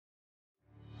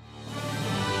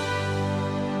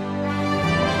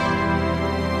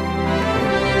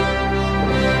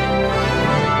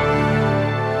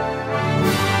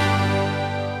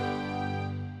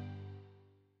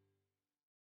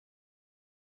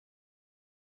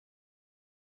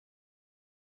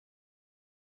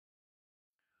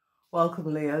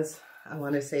Welcome, Leos. I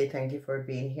want to say thank you for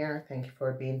being here. Thank you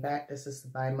for being back. This is the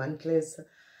bi-monthlies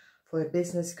for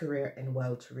business, career, and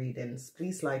wealth readings.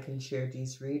 Please like and share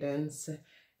these readings.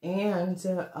 And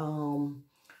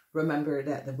remember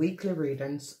that the weekly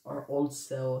readings are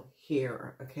also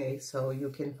here. Okay, so you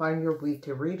can find your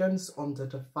weekly readings under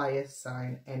the fire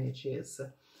sign energies.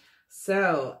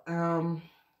 So,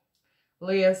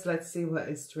 Leos, let's see what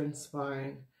is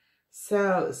transpiring.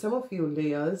 So some of you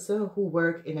Leos who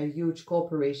work in a huge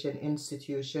corporation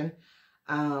institution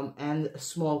and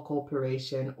small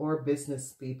corporation or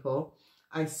business people,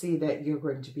 I see that you're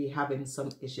going to be having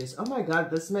some issues. Oh my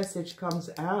God, this message comes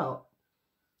out.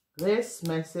 This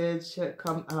message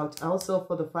come out also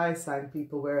for the fire sign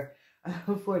people where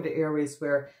for the areas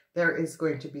where there is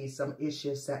going to be some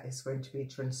issues that is going to be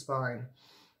transpiring.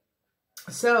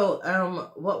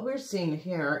 So what we're seeing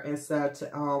here is that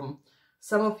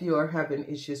some of you are having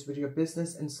issues with your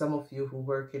business, and some of you who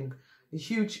work in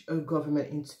huge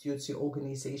government institutes,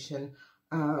 organization,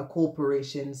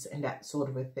 corporations, and that sort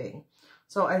of a thing.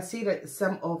 So I see that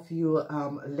some of you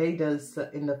ladies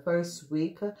in the first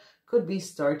week could be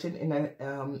starting in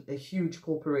a huge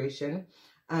corporation.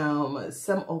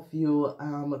 Some of you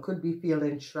could be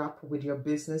feeling trapped with your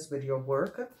business, with your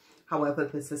work. However,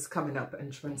 this is coming up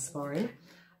and transpiring.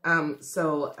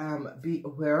 So be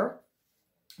aware.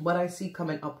 What I see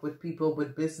coming up with people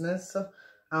with business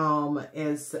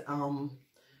is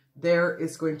there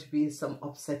is going to be some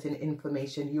upsetting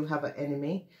information. You have an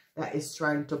enemy that is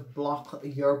trying to block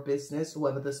your business,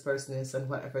 whoever this person is and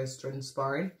whatever is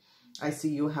transpiring. I see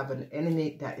you have an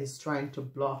enemy that is trying to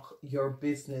block your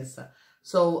business.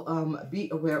 So be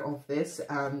aware of this,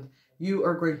 and you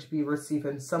are going to be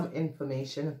receiving some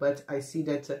information, but I see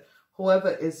that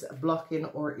whoever is blocking,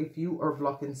 or if you are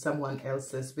blocking someone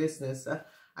else's business,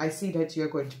 I see that you're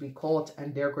going to be caught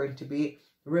and they're going to be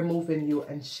removing you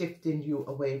and shifting you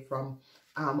away from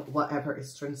whatever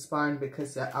is transpiring.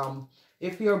 Because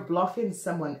if you're blocking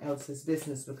someone else's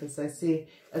business, because I see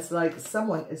it's like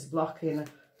someone is blocking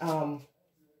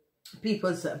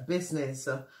people's business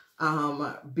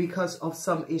because of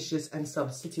some issues and some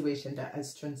situation that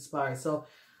has transpired. So,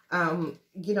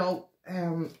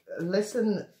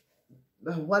 listen,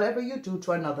 whatever you do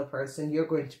to another person, you're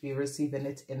going to be receiving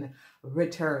it in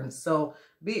return. So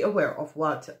be aware of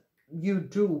what you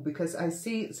do, because I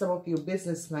see some of you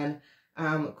businessmen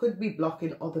could be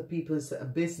blocking other people's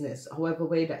business, however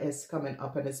way that is coming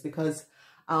up. And it's because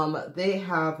they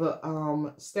have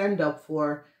stand up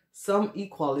for some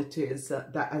equalities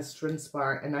that has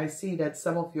transpired. And I see that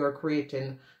some of you are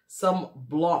creating some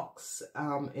blocks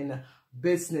in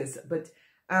business. But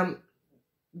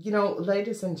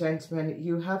ladies and gentlemen,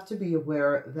 you have to be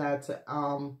aware that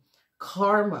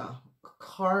karma,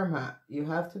 you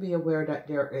have to be aware that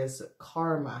there is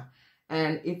karma.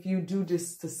 And if you do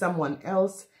this to someone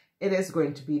else, it is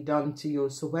going to be done to you.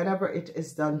 So whenever it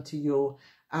is done to you,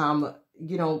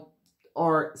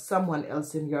 or someone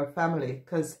else in your family,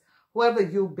 because whoever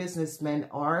you businessmen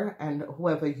are and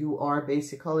whoever you are,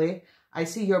 basically, I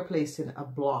see you're placing a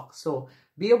block. So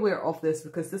be aware of this,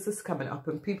 because this is coming up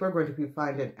and people are going to be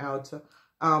finding out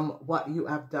what you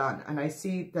have done. And I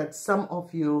see that some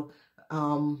of you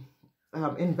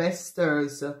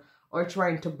investors are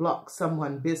trying to block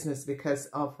someone's business because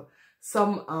of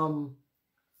some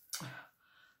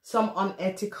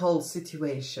unethical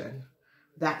situation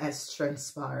that has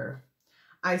transpired.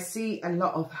 I see a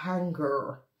lot of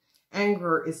anger.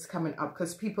 Anger is coming up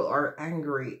because people are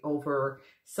angry over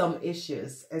some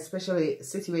issues, especially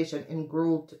situation in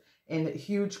growth in a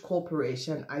huge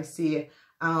corporation. I see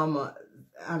an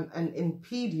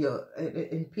impedia,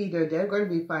 they're going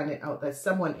to be finding out that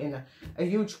someone in a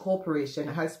huge corporation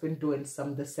has been doing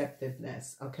some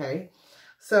deceptiveness. Okay,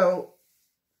 so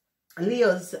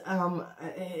Leos,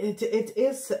 it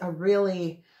is a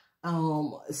really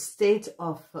state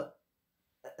of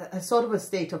a sort of a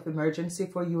state of emergency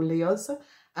for you, Leos,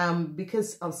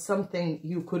 because of something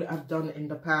you could have done in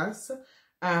the past,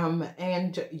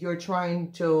 and you're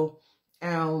trying to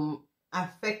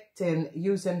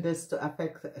using this to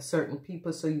affect certain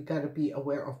people. So you got to be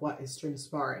aware of what is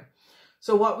transpiring.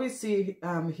 So what we see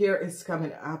here is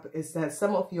coming up is that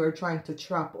some of you are trying to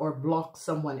trap or block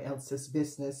someone else's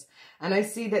business. And I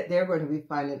see that they're going to be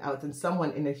finding out, and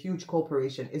someone in a huge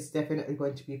corporation is definitely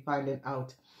going to be finding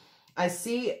out. I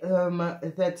see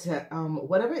that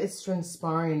whatever is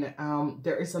transpiring,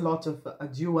 there is a lot of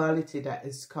duality that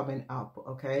is coming up,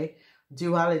 okay?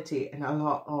 Duality and a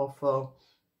lot of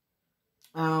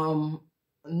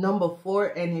number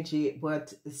 4 energy,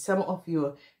 but some of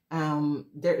you,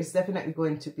 there is definitely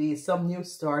going to be some new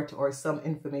start or some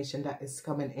information that is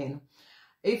coming in.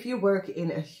 If you work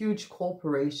in a huge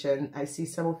corporation, I see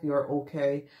some of you are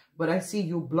okay, but I see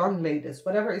you blonde ladies,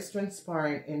 whatever is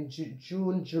transpiring in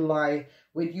June, July,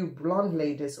 with you blonde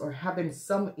ladies or having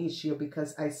some issue,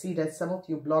 because I see that some of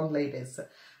you blonde ladies,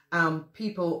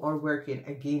 people are working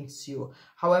against you.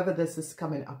 However this is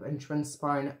coming up and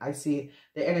transpiring, I see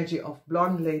the energy of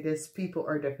blonde ladies, people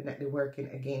are definitely working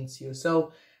against you.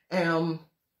 So,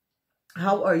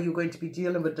 how are you going to be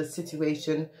dealing with the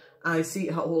situation? I see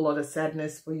a whole lot of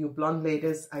sadness for you blonde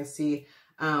ladies. I see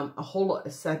a whole lot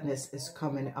of sadness is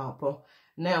coming up.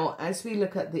 Now, as we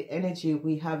look at the energy,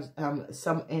 we have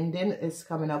some ending is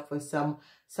coming up for some.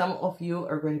 Some of you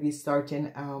are going to be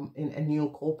starting in a new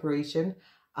corporation.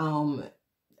 In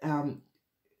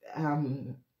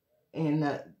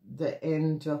the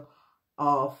end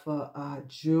of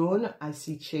June, I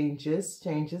see changes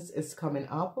is coming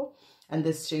up, and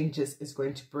this changes is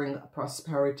going to bring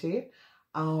prosperity.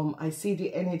 I see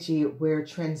the energy where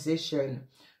transition,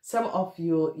 some of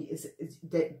you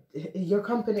that your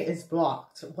company is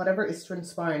blocked, whatever is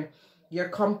transpiring, your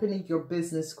company, your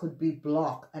business could be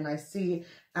blocked, and I see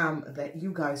that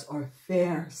you guys are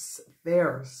fierce.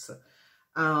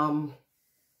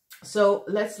 So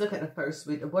let's look at the first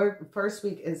week. The first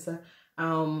week is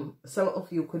some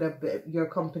of you could have been, your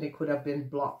company could have been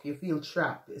blocked. You feel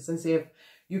trapped. It's as if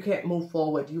you can't move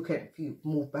forward, you can't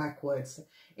move backwards.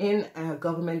 In a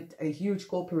government, a huge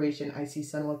corporation, I see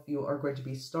some of you are going to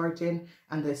be starting,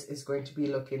 and this is going to be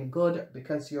looking good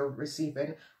because you're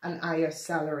receiving an higher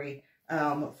salary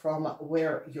from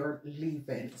where you're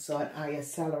leaving. So an higher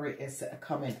salary is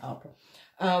coming up.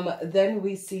 Then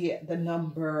we see the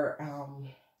number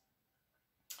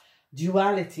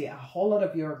duality. A whole lot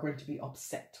of you are going to be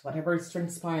upset. Whatever is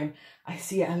transpiring, I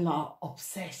see a lot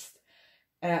obsessed.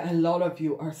 A lot of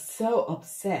you are so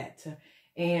upset,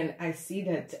 and I see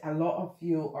that a lot of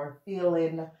you are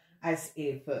feeling as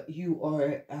if you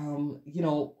are, you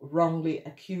know, wrongly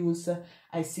accused.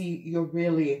 I see you're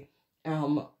really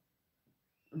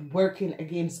working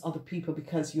against other people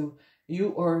because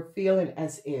you are feeling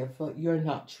as if you're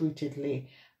not treatedly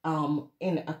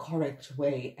in a correct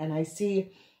way. And I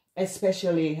see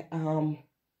especially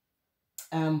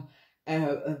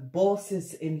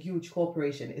bosses in huge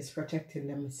corporation is protecting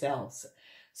themselves.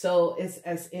 So it's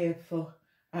as if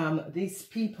these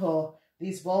people,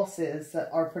 these bosses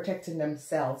are protecting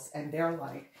themselves, and they're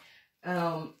like,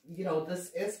 you know,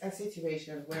 this is a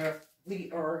situation where we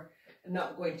are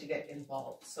not going to get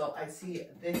involved. So I see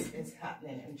this is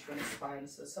happening and transpiring.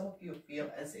 So some of you feel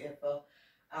as if,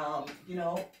 you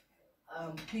know,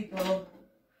 people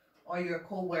or your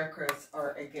co-workers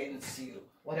are against you,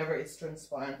 whatever is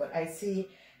transpiring. But I see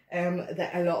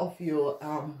that a lot of you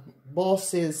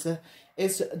bosses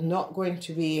is not going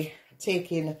to be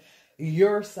taking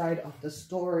your side of the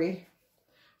story.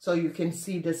 So you can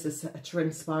see this is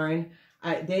transpiring.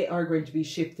 They are going to be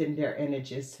shifting their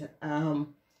energies.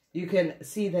 You can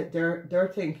see that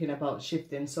they're thinking about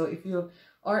shifting. So if you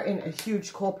are in a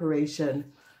huge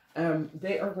corporation,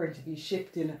 they are going to be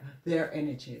shifting their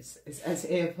energies. It's as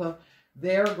if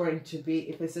they're going to be,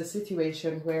 if it's a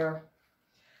situation where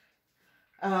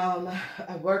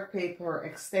a work paper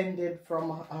extended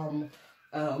from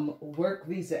work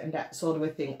visa and that sort of a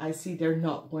thing, I see they're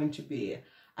not going to be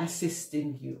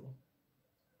assisting you.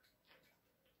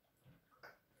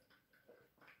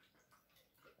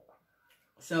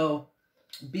 So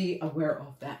be aware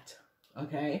of that,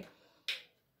 okay?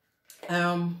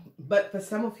 But for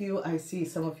some of you, I see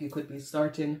some of you could be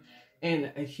starting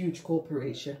in a huge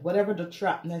corporation. Whatever the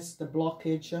trapness, the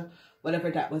blockage, whatever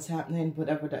that was happening,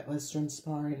 whatever that was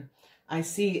transpiring, I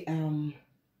see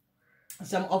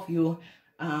some of you,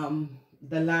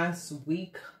 the last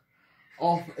week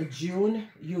of June,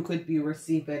 you could be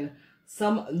receiving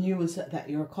some news that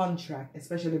your contract,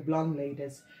 especially blonde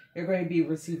ladies, you're going to be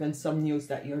receiving some news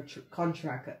that your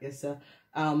contract is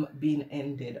being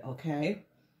ended, okay?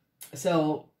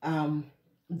 So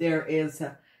there is,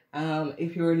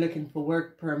 if you're looking for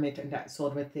work permit and that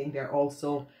sort of a thing, there are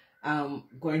also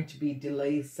going to be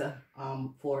delays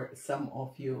for some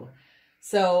of you.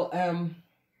 So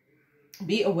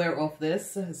be aware of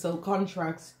this. So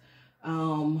contracts,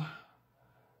 a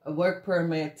work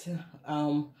permit,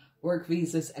 work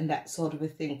visas and that sort of a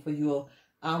thing for you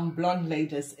blonde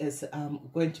ladies is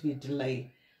going to be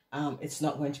delayed. It's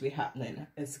not going to be happening.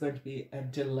 It's going to be a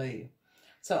delay.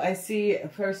 So I see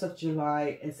 1st of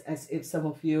July is as if some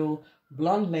of you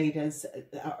blonde ladies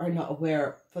are not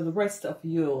aware. For the rest of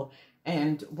you,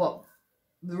 and what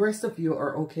the rest of you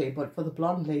are okay, but for the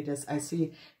blonde ladies, I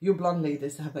see you blonde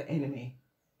ladies have an enemy.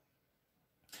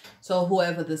 So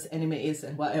whoever this enemy is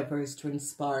and whatever is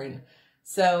transpiring.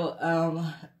 So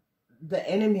the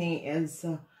enemy is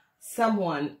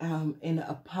someone in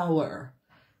a power.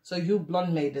 So you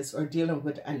blonde ladies are dealing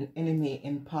with an enemy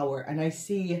in power. And I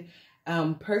see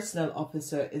personal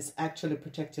officer is actually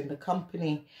protecting the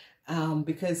company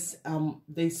because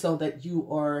they saw that you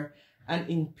are an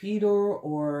impeder,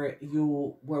 or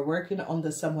you were working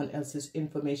under someone else's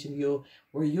information. You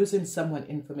were using someone's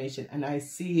information. And I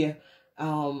see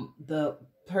the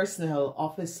personal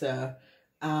officer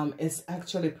is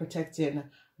actually protecting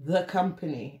the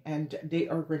company, and they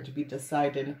are going to be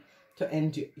deciding to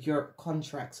end your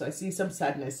contract. So I see some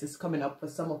sadness is coming up for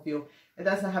some of you. It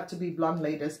doesn't have to be blonde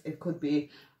ladies. It could be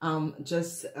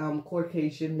just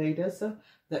Caucasian ladies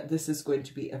that this is going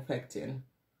to be affecting.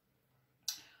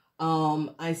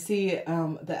 I see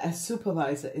that a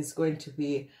supervisor is going to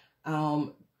be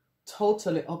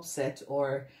totally upset,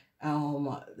 or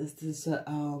this is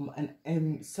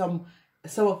and some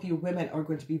of you women are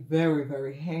going to be very,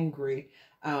 very angry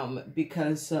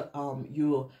because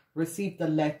you received the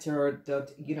letter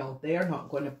that, you know, they are not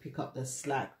going to pick up the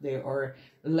slack. They are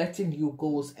letting you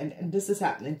go. And this is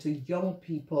happening to young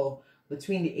people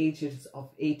between the ages of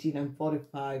 18 and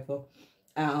 45.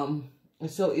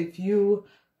 So if you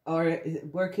are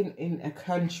working in a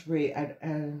country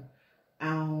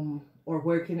or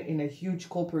working in a huge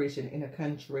corporation in a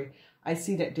country, I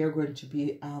see that they're going to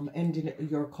be ending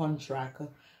your contract,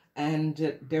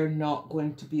 and they're not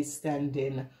going to be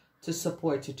standing to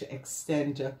support you to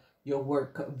extend your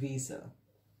work visa.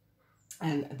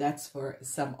 And that's for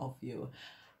some of you.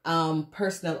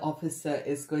 Personal officer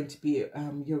is going to be,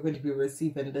 you're going to be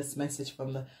receiving this message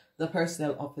from the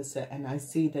personal officer, and I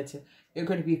see that you're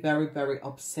going to be very, very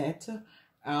upset.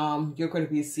 You're going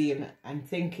to be seeing and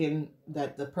thinking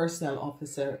that the personal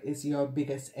officer is your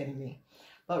biggest enemy.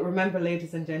 But remember,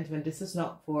 ladies and gentlemen, this is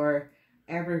not for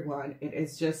everyone. It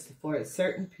is just for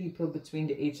certain people between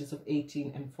the ages of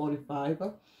 18 and 45.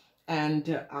 And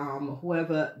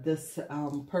whoever this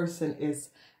person is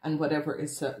and whatever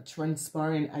is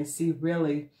transpiring, I see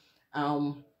really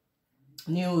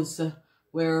news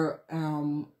where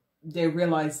they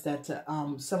realize that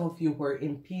some of you were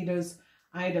impeders,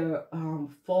 either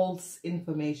false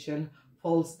information,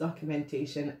 false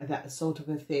documentation, that sort of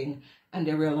a thing, and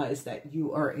they realize that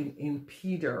you are an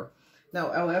impeder.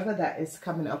 Now, however that is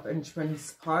coming up and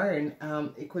transpiring,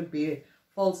 it could be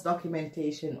false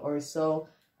documentation, or so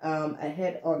a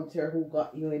headhunter who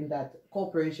got you in that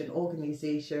corporation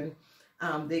organization,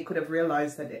 they could have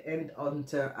realized that the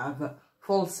headhunter have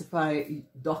falsify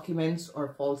documents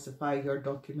or falsify your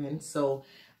documents. So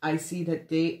I see that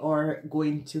they are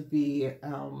going to be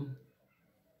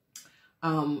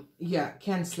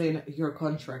canceling your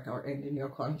contract or ending your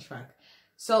contract.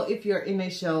 So if your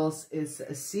initials is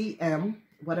CM,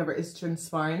 whatever is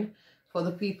transpiring for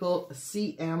the people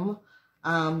CM,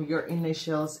 your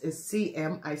initials is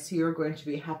CM, I see you're going to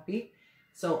be happy.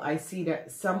 So I see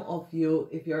that some of you,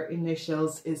 if your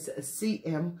initials is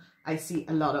CM, I see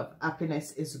a lot of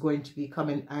happiness is going to be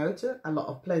coming out, a lot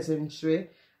of pleasantry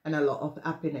and a lot of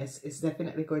happiness is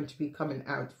definitely going to be coming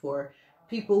out for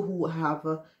people who have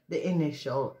the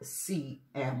initial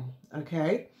CM,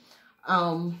 okay?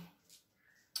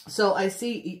 So I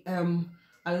see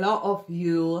a lot of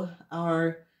you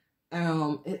are,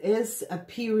 it is a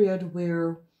period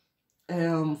where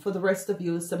for the rest of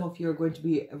you, some of you are going to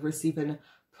be receiving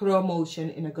promotion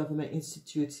in a government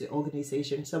institute,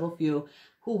 organization. Some of you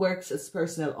who works as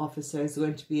personal officer is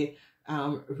going to be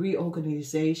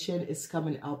reorganization is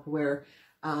coming up, where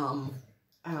some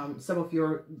of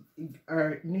you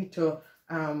need to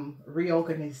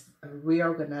reorganize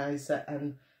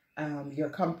and your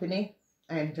company.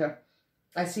 And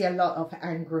I see a lot of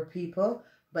angry people,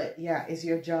 but yeah, it's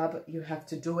your job. You have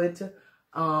to do it.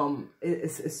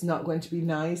 It's not going to be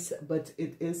nice, but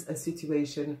it is a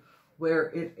situation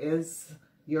where it is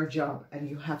your job and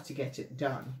you have to get it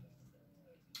done.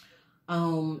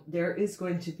 There is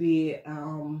going to be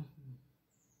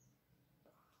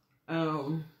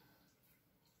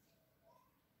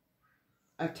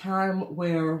a time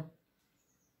where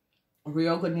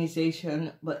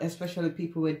reorganization, but especially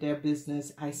people with their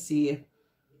business, I see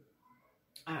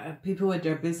people with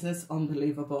their business,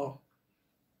 unbelievable.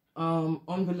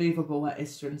 Unbelievable what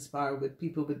is transpired with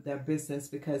people with their business,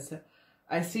 because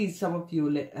I see some of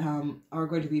you are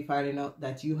going to be finding out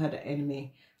that you had an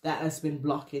enemy that has been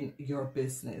blocking your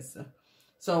business.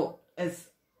 So it's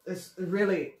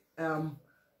really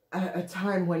a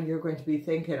time when you're going to be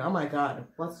thinking, oh my God,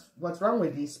 what's wrong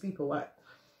with these people?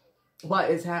 What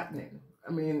is happening?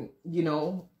 I mean, you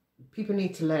know, people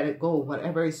need to let it go.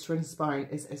 Whatever is transpiring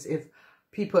is as if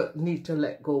people need to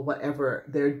let go whatever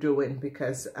they're doing,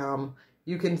 because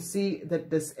you can see that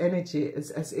this energy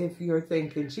is as if you're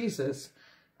thinking, Jesus,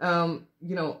 you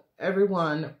know,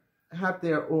 everyone have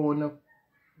their own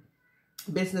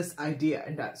business idea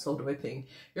and that sort of a thing.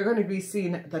 You're going to be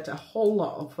seeing that a whole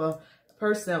lot of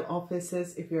personnel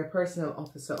offices, if you're a personnel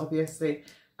officer, obviously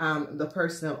the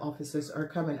personnel officers are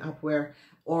coming up where,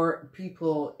 or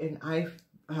people in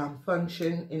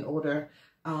function in order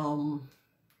to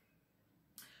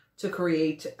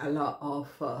create a lot of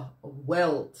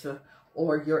wealth,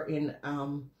 or you're in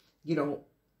you know,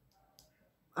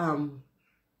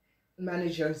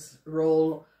 manager's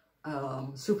role,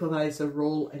 supervisor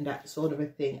role, and that sort of a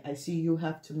thing. I see you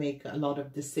have to make a lot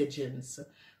of decisions.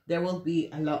 There will be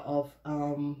a lot of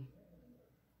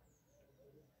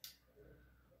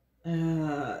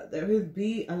there will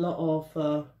be a lot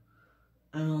of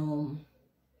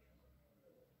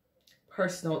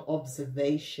personal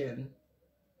observation.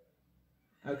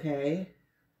 Okay,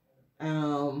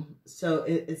 so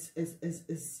it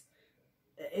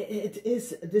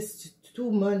is this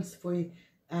 2 months for you.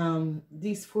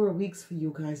 These 4 weeks for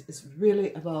you guys is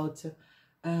really about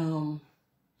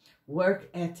work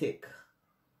ethic.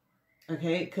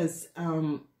 Okay, because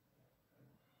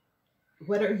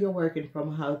whether you're working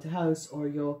from house to house or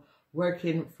you're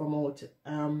working from out,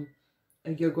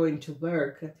 you're going to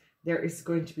work, there is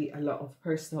going to be a lot of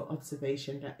personal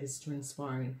observation that is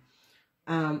transpiring,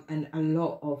 and a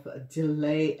lot of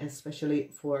delay, especially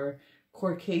for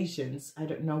Caucasians. I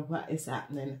don't know what is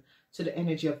happening to the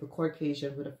energy of the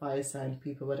Caucasian with the fire sign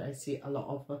people, but I see a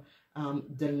lot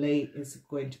of delay is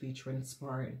going to be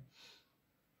transpiring.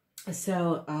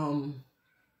 So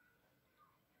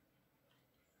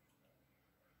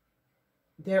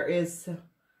there is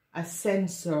a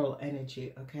sensual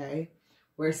energy, okay,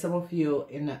 where some of you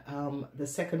in the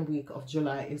second week of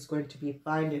July is going to be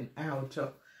finding out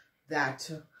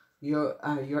that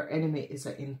your enemy is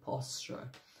an imposter.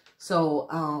 So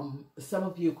some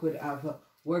of you could have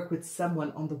worked with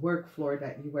someone on the work floor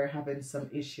that you were having some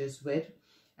issues with,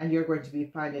 and you're going to be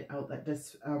finding out that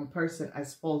this person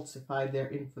has falsified their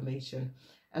information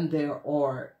and there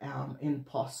are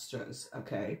imposters.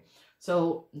 Okay,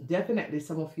 so definitely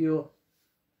some of you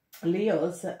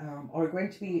Leos are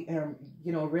going to be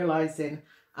you know, realizing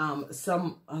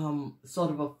some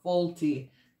sort of a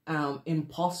faulty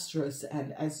imposters,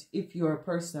 and as if you're a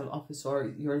personal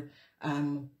officer, you're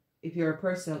if you're a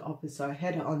personal officer,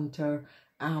 headhunter,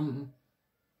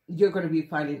 you're going to be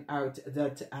finding out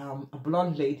that a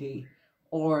blonde lady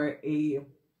or a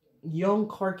young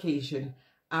Caucasian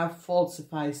have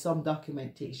falsified some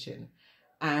documentation,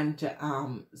 and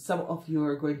some of you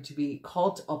are going to be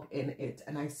caught up in it.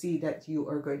 And I see that you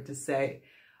are going to say,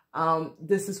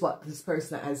 this is what this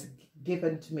person has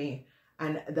given to me,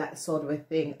 and that sort of a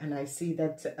thing. And I see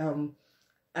that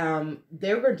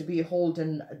they're going to be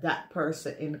holding that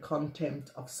person in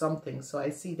contempt of something. So I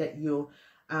see that you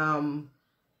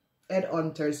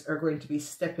headhunters are going to be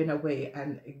stepping away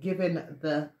and giving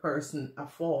the person a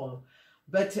fall.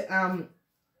 But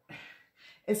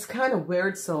it's kind of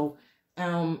weird, so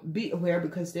be aware,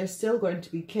 because they're still going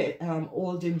to be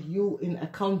holding you in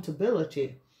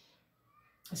accountability.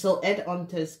 So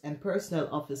headhunters and personnel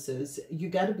officers, you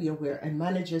got to be aware, and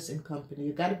managers in company,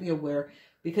 you got to be aware,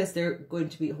 because they're going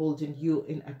to be holding you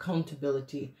in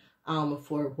accountability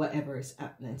for whatever is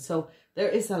happening. So there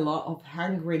is a lot of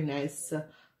hangriness,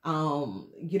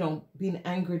 you know, being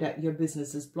angry that your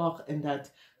business is blocked, and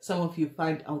that some of you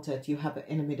find out that you have an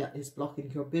enemy that is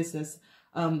blocking your business.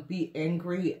 Be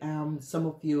angry. Some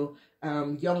of you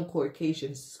young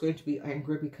Caucasians is going to be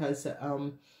angry because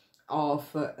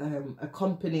of a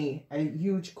company, a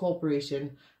huge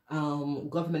corporation,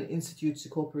 government institutes,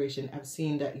 corporation have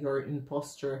seen that you're an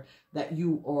imposter, that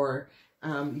you are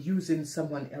using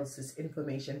someone else's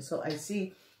information. So I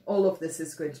see all of this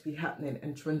is going to be happening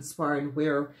and transpiring,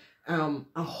 where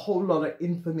a whole lot of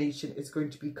information is going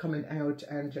to be coming out,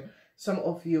 and some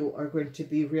of you are going to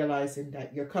be realizing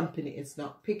that your company is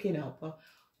not picking up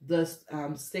the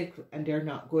stick, and they're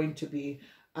not going to be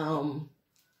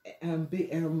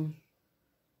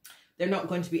they're not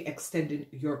going to be extending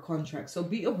your contract. So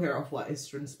be aware of what is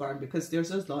transpiring, because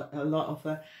there's a lot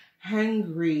of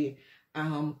angry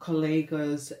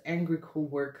colleagues, angry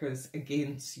co-workers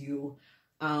against you.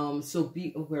 So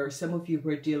be aware. Some of you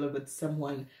were dealing with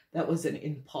someone that was an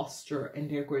imposter, and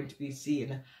they're going to be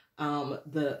seeing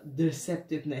the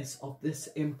deceptiveness of this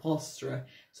imposter.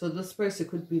 So this person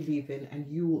could be leaving, and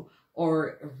you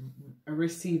are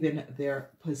receiving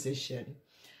their position.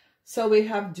 So we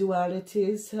have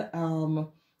dualities,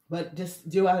 but this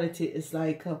duality is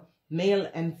like male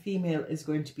and female is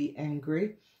going to be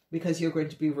angry, because you're going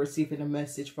to be receiving a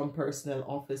message from personal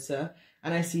officer.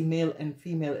 And I see male and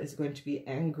female is going to be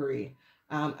angry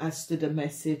as to the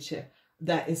message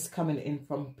that is coming in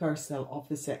from personal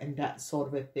officer and that sort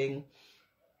of a thing.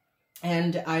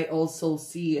 And I also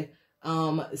see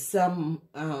some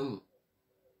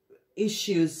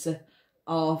issues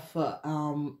of,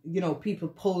 you know, people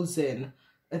posing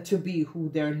to be who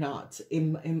they're not.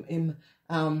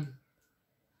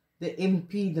 The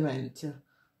impediment,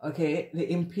 okay,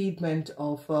 the impediment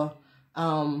of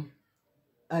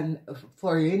and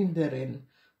for hindering,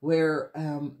 where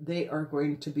they are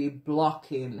going to be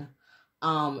blocking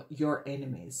your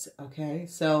enemies. Okay,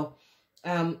 so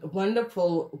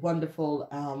wonderful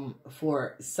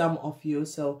for some of you.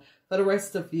 So for the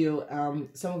rest of you,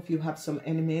 some of you have some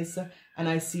enemies, and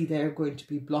I see they're going to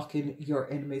be blocking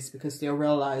your enemies because they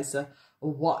realize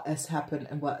what has happened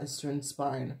and what is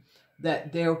transpiring,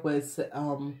 that there was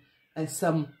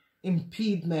some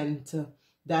impediment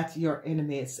that your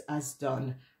enemies has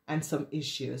done and some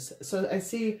issues. So I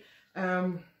see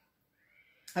a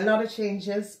lot of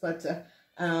changes, but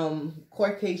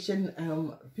Caucasian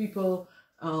people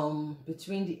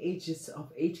between the ages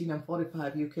of 18 and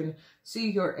 45, you can see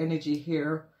your energy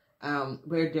here,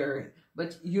 where there,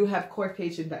 but you have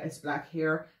Caucasian that is black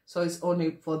hair, so it's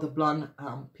only for the blonde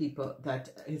people that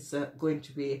is going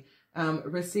to be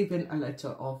receiving a letter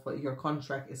of your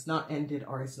contract is not ended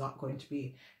or is not going to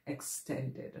be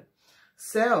extended.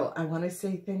 So I want to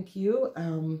say thank you.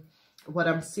 What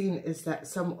I'm seeing is that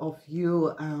some of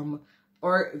you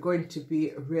are going to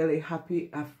be really happy.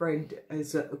 A friend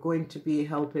is going to be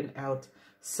helping out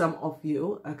some of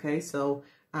you. Okay, so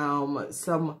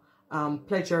some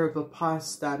pleasurable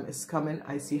pastime is coming.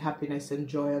 I see happiness and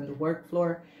joy on the work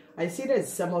floor. I see that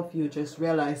some of you just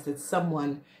realized that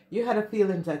someone, you had a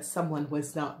feeling that someone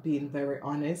was not being very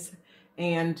honest,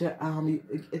 and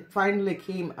it finally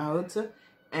came out,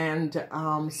 and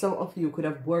some of you could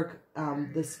have worked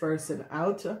this person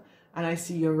out, and I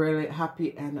see you're really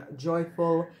happy and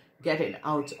joyful getting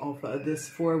out of this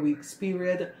 4 weeks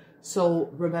period. So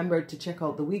remember to check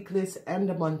out the weeklies and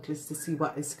the monthlies to see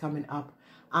what is coming up.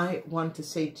 I want to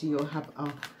say to you, have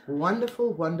a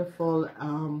wonderful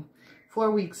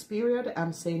 4 weeks period.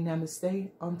 I'm saying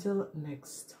namaste until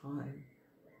next time.